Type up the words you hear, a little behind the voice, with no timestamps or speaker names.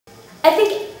I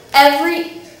think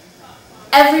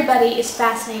everybody is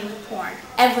fascinated with porn.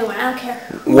 Everyone. I don't care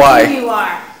who you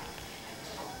are.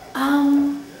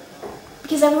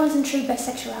 Because everyone's intrigued by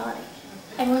sexuality.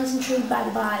 Everyone's intrigued by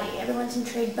the body. Everyone's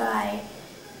intrigued by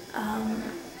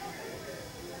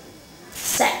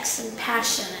sex and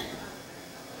passion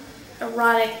and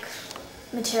erotic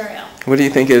material. What do you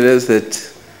think it is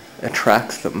that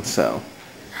attracts them so?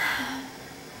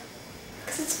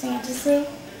 Because it's fantasy.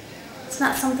 It's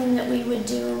not something that we would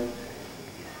do,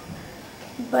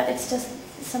 but it's just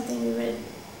something we would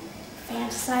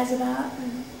fantasize about.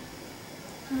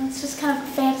 And it's just kind of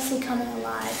fantasy coming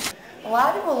alive. A lot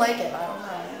of people like it, I don't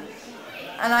know.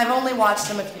 And I've only watched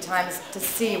them a few times to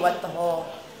see what the whole,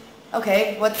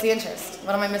 okay, what's the interest?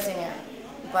 What am I missing here?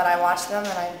 But I watch them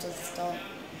and I just don't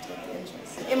take the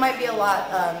interest. It might be a lot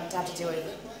to have to do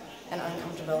with an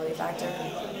uncomfortability factor.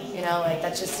 You know, like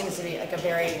that just seems to be like a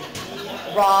very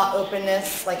raw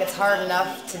openness. Like it's hard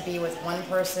enough to be with one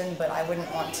person, but I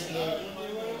wouldn't want to be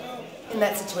in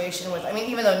that situation with, I mean,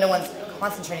 even though no one's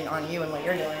concentrating on you and what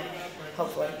you're doing,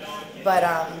 hopefully. But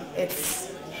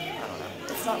it's, I don't know,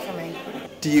 it's not for me.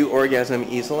 Do you orgasm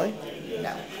easily?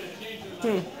 No.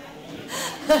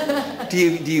 Do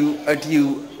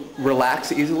you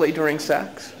relax easily during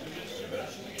sex?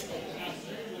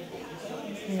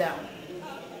 No.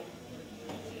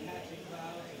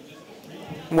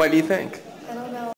 Why do you think?